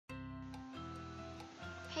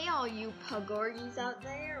Hey all you Pugorgies out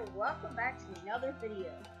there, welcome back to another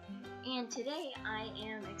video. And today I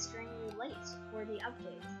am extremely late for the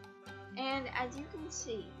update. And as you can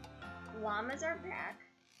see, llamas are back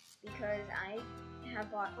because I have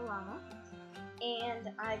bought a llama.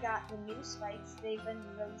 And I got the new spikes. They've been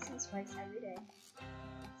releasing spikes every day.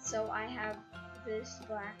 So I have this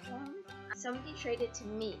black one. Somebody traded to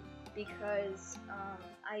me because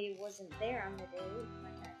I wasn't there on the day,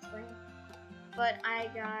 like I explained. But I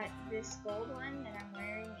got this gold one that I'm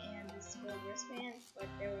wearing and this gold wristband, but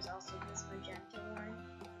there was also this magenta one.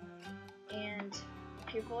 And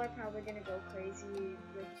people are probably gonna go crazy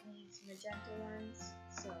with these magenta ones.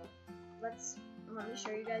 So let me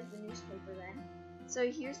show you guys the newspaper then. So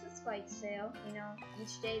here's the spike sale. You know,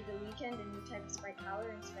 each day of the weekend a new type of spike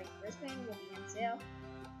collar and spike wristband will be on sale.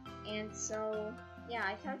 And so yeah,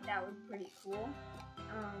 I thought that was pretty cool.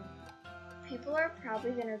 People are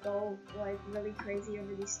probably gonna go like really crazy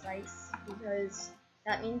over these spikes because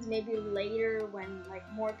that means maybe later when like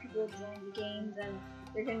more people join the game, then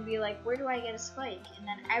they're gonna be like, where do I get a spike? And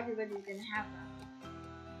then everybody's gonna have them.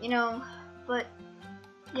 You know, but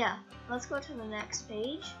yeah, let's go to the next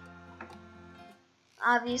page.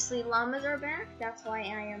 Obviously llamas are back, that's why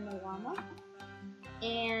I am a llama.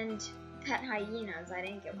 And pet hyenas, I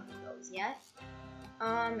didn't get one of those yet.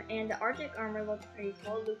 And the Arctic armor looked pretty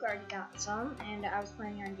cool. Luke already got some, and I was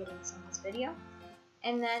planning on getting some this video.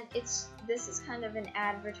 And then this is kind of an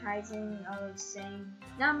advertising of saying,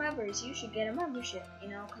 now members, you should get a membership, you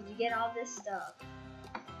know, because you get all this stuff.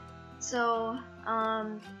 So,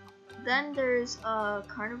 then there's a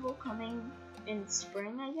carnival coming in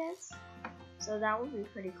spring, I guess. So that would be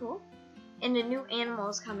pretty cool. And the new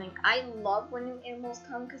animals coming. I love when new animals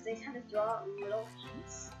come because they kind of throw out little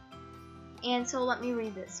hints. And so let me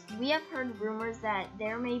read this. We have heard rumors that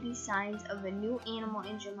there may be signs of a new animal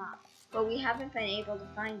in Jamaa, but we haven't been able to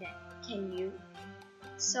find it. Can you?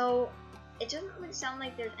 So it doesn't really sound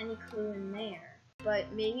like there's any clue in there,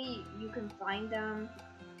 but maybe you can find them.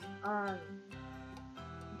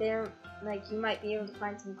 Like you might be able to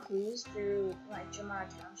find some clues through like Jamaa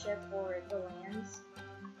Township or the lands.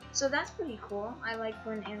 So that's pretty cool. I like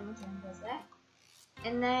when Animal Jam does that.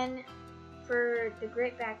 And then for the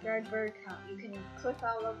Great Backyard Bird Count, you can click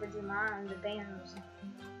all over Jamaa and the banners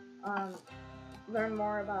and learn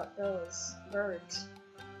more about those birds.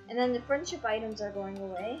 And then the friendship items are going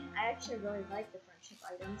away. I actually really like the friendship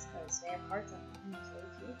items because they have hearts on them. It's really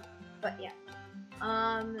cute. But yeah.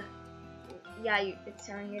 It's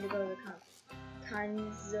telling you to go to the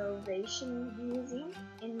Conservation Museum.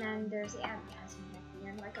 And then there's the advertisement at the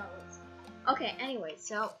end, like always. Okay, anyway,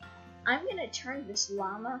 so I'm gonna turn this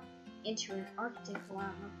llama into an Arctic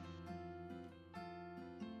llama.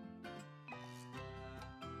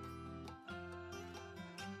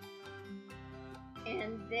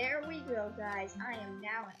 And there we go, guys. I am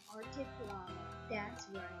now an Arctic llama. That's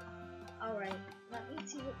right. Alright, let me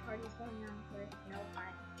see what party's going on here. Nope,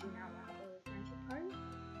 I do not want to go to the friendship party.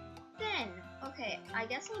 Then, okay, I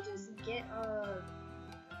guess I'll just get a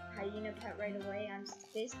hyena pet right away. I'm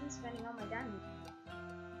basically spending all my diamonds.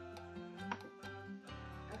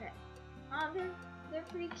 They're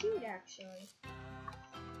pretty cute actually.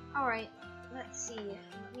 Alright, let's see.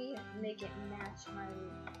 Let me make it match my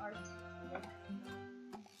Arctic look.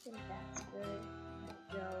 I think that's good.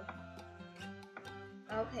 There we go.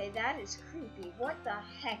 Okay, that is creepy. What the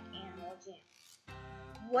heck, Animal Jam?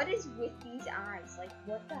 What is with these eyes? Like,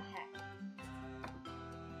 what the heck?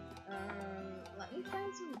 Let me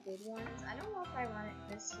find some good ones. I don't know if I want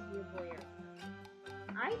this to be a boy or girl.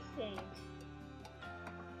 I think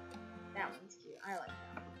that one's cute. I like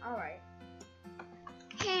that one. Alright.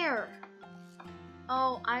 Hair!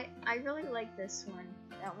 Oh, I really like this one.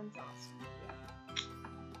 That one's awesome.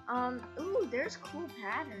 Yeah. Ooh, there's cool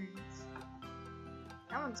patterns.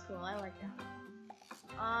 That one's cool. I like that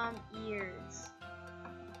one. Ears.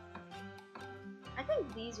 I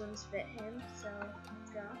think these ones fit him, so let's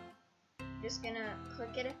go. Just gonna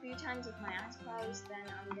click it a few times with my eyes closed, then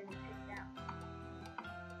I'm gonna pick that one.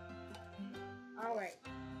 Alright.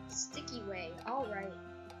 Sticky Way, alright.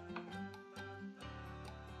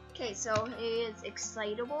 Okay, so he is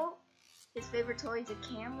excitable. His favorite toy is a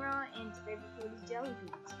camera, and his favorite food is jelly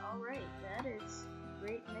beans. Alright, that is a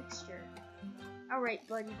great mixture. Alright,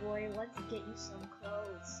 buddy boy, let's get you some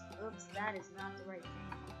clothes. Oops, that is not the right thing.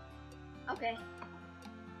 Okay.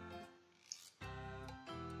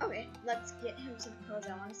 Okay, let's get him some clothes.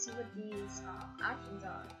 I want to see what these options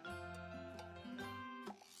are.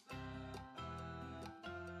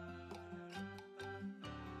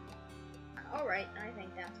 Alright, I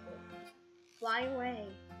think that's good. Fly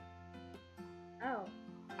away. Oh,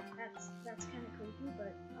 that's kind of creepy,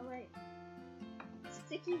 but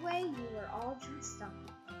Mickey way, you were all dressed up.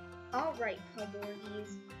 Alright,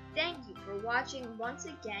 Pugorgies, thank you for watching once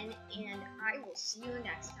again, and I will see you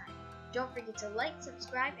next time. Don't forget to like,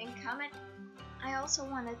 subscribe, and comment. I also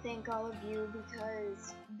want to thank all of you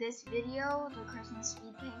because this video, the Christmas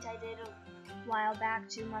speed paint I did a while back,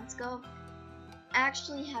 2 months ago,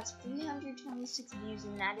 actually has 326 views,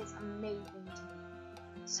 and that is amazing to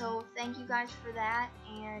me. So thank you guys for that,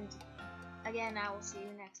 and again, I will see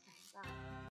you next time.